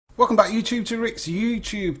Welcome back YouTube to Rick's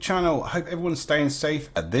YouTube channel. I hope everyone's staying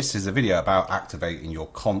safe. This is a video about activating your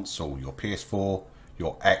console, your PS4,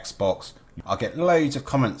 your Xbox. I'll get loads of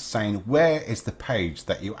comments saying where is the page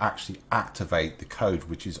that you actually activate the code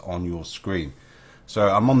which is on your screen. So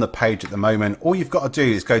I'm on the page at the moment. All you've got to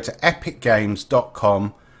do is go to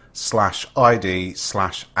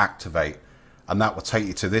epicgames.com/id/activate and that will take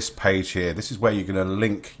you to this page here. This is where you're going to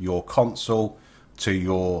link your console to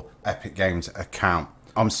your Epic Games account.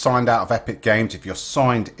 I'm signed out of Epic Games. If you're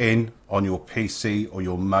signed in on your PC or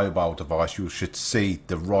your mobile device, you should see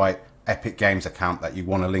the right Epic Games account that you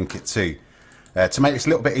want to link it to. To make this a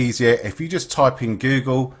little bit easier, if you just type in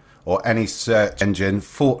Google or any search engine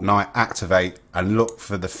Fortnite Activate and look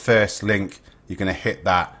for the first link, you're going to hit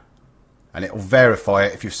that and it will verify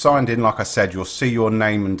it. If you've signed in, like I said, you'll see your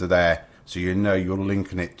name under there, so you know you're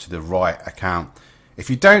linking it to the right account. If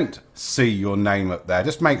you don't see your name up there,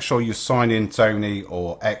 just make sure you sign in Sony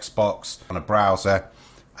or Xbox on a browser,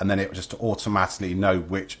 and then it will just automatically know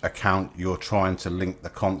which account you're trying to link the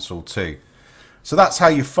console to. So that's how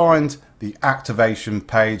you find the activation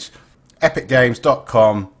page,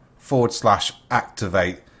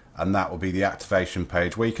 epicgames.com/activate, and that will be the activation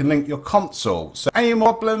page where you can link your console. So any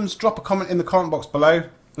problems, drop a comment in the comment box below.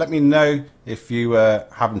 Let me know if you are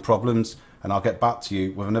having problems, and I'll get back to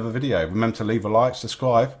you with another video. Remember to leave a like,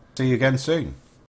 subscribe. See you again soon.